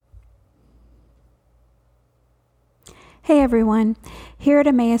Hey everyone! Here at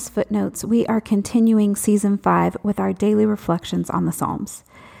Emmaus Footnotes, we are continuing Season 5 with our daily reflections on the Psalms.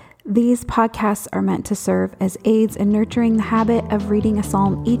 These podcasts are meant to serve as aids in nurturing the habit of reading a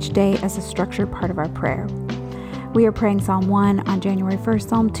psalm each day as a structured part of our prayer. We are praying Psalm 1 on January 1st,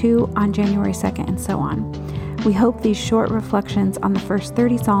 Psalm 2 on January 2nd, and so on. We hope these short reflections on the first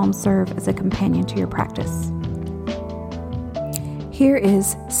 30 Psalms serve as a companion to your practice. Here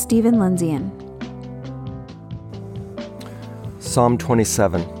is Stephen Lindsay. Psalm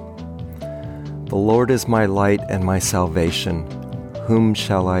 27. The Lord is my light and my salvation. Whom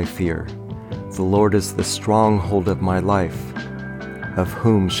shall I fear? The Lord is the stronghold of my life. Of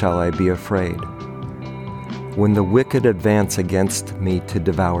whom shall I be afraid? When the wicked advance against me to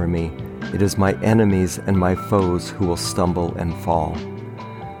devour me, it is my enemies and my foes who will stumble and fall.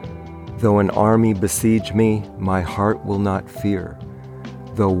 Though an army besiege me, my heart will not fear.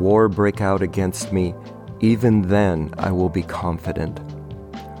 Though war break out against me, even then I will be confident.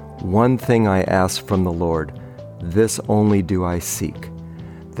 One thing I ask from the Lord, this only do I seek,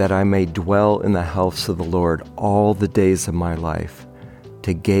 that I may dwell in the house of the Lord all the days of my life,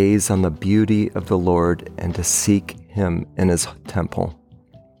 to gaze on the beauty of the Lord and to seek him in his temple.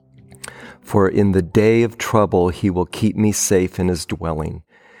 For in the day of trouble he will keep me safe in his dwelling.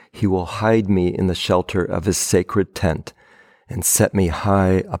 He will hide me in the shelter of his sacred tent and set me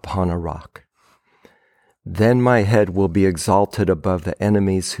high upon a rock. Then my head will be exalted above the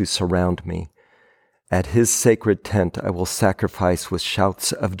enemies who surround me. At his sacred tent I will sacrifice with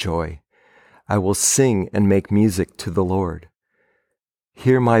shouts of joy. I will sing and make music to the Lord.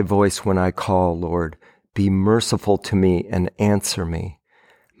 Hear my voice when I call, Lord. Be merciful to me and answer me.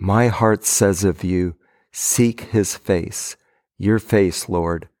 My heart says of you, seek his face. Your face,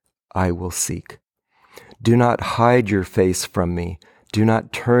 Lord, I will seek. Do not hide your face from me. Do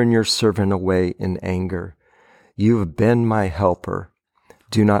not turn your servant away in anger. You have been my helper.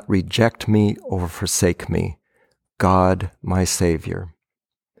 Do not reject me or forsake me, God, my Savior.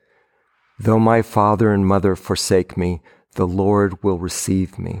 Though my father and mother forsake me, the Lord will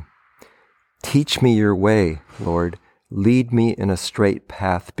receive me. Teach me your way, Lord. Lead me in a straight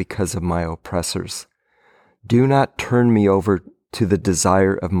path because of my oppressors. Do not turn me over to the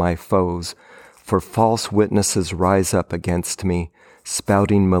desire of my foes, for false witnesses rise up against me,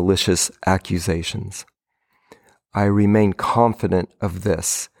 spouting malicious accusations. I remain confident of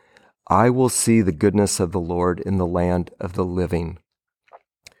this. I will see the goodness of the Lord in the land of the living.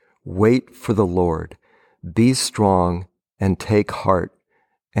 Wait for the Lord. Be strong and take heart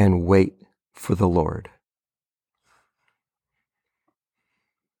and wait for the Lord.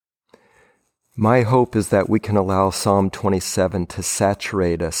 My hope is that we can allow Psalm 27 to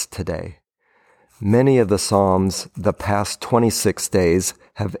saturate us today. Many of the Psalms the past 26 days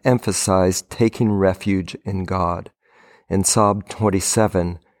have emphasized taking refuge in God. In Psalm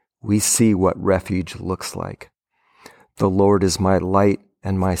 27, we see what refuge looks like. The Lord is my light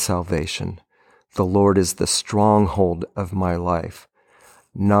and my salvation. The Lord is the stronghold of my life.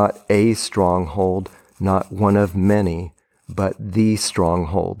 Not a stronghold, not one of many, but the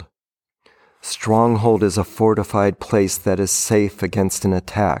stronghold. Stronghold is a fortified place that is safe against an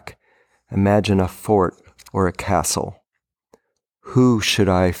attack. Imagine a fort or a castle. Who should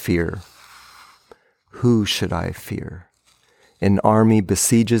I fear? Who should I fear? An army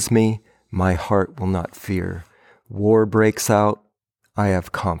besieges me, my heart will not fear. War breaks out, I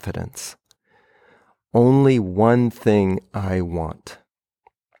have confidence. Only one thing I want,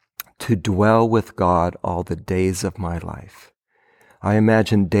 to dwell with God all the days of my life. I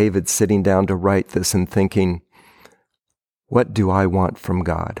imagine David sitting down to write this and thinking, what do I want from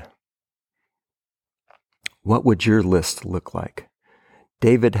God? What would your list look like?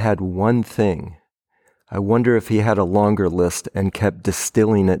 David had one thing. I wonder if he had a longer list and kept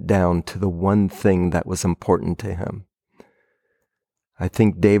distilling it down to the one thing that was important to him. I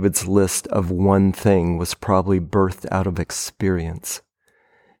think David's list of one thing was probably birthed out of experience.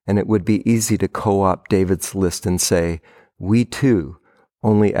 And it would be easy to co-opt David's list and say, we too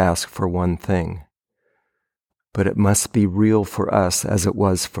only ask for one thing. But it must be real for us as it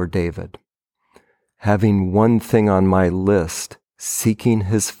was for David. Having one thing on my list, seeking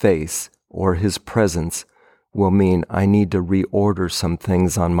his face or his presence, will mean I need to reorder some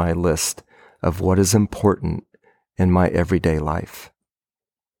things on my list of what is important in my everyday life.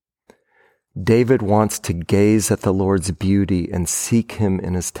 David wants to gaze at the Lord's beauty and seek him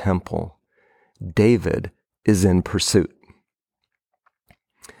in his temple. David is in pursuit.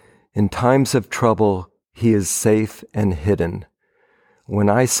 In times of trouble, he is safe and hidden. When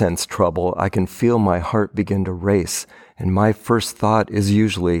I sense trouble, I can feel my heart begin to race, and my first thought is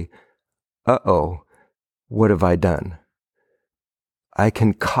usually, uh-oh, what have I done? I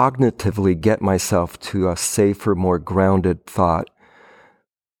can cognitively get myself to a safer, more grounded thought,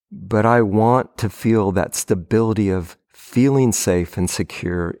 but I want to feel that stability of feeling safe and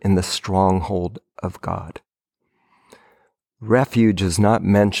secure in the stronghold of God. Refuge is not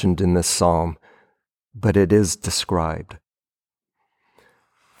mentioned in this psalm, but it is described.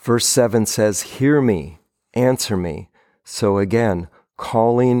 Verse 7 says, "Hear me, answer me." So again,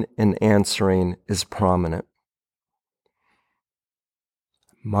 calling and answering is prominent.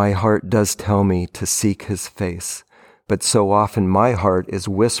 My heart does tell me to seek his face, but so often my heart is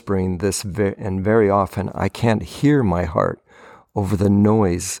whispering this, and very often I can't hear my heart over the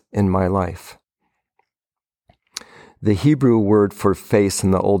noise in my life. The Hebrew word for face in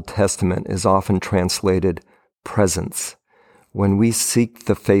the Old Testament is often translated presence. When we seek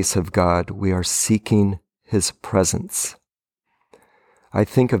the face of God, we are seeking his presence. I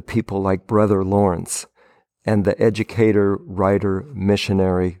think of people like Brother Lawrence and the educator, writer,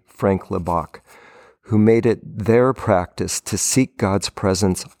 missionary Frank Lebach, who made it their practice to seek God's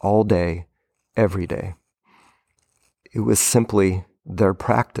presence all day, every day. It was simply their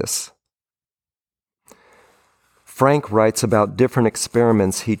practice. Frank writes about different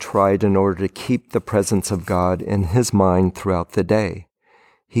experiments he tried in order to keep the presence of God in his mind throughout the day.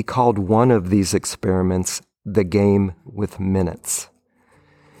 He called one of these experiments the game with minutes.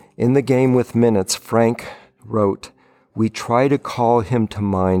 In the game with minutes, Frank wrote, "We try to call him to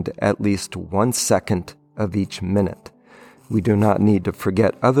mind at least 1 second of each minute. We do not need to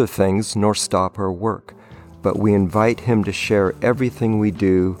forget other things nor stop our work, but we invite him to share everything we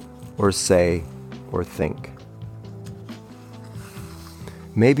do or say or think."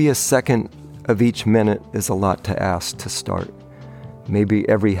 Maybe a second of each minute is a lot to ask to start. Maybe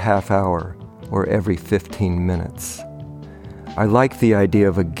every half hour or every 15 minutes. I like the idea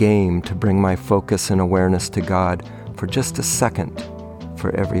of a game to bring my focus and awareness to God for just a second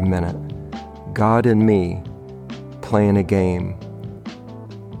for every minute. God and me playing a game.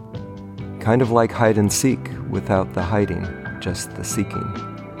 Kind of like hide and seek without the hiding, just the seeking.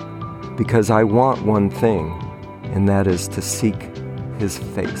 Because I want one thing, and that is to seek his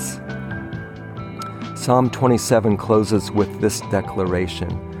face. Psalm 27 closes with this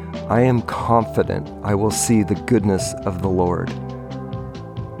declaration: "I am confident I will see the goodness of the Lord."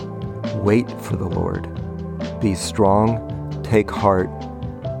 Wait for the Lord. Be strong, take heart,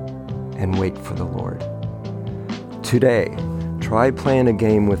 and wait for the Lord. Today, try playing a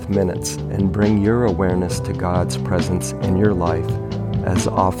game with minutes and bring your awareness to God's presence in your life as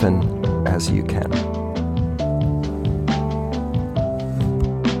often as you can.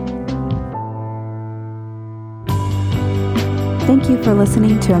 Thank you for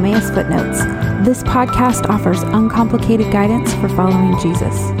listening to Emmaus Footnotes. This podcast offers uncomplicated guidance for following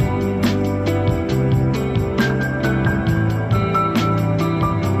Jesus.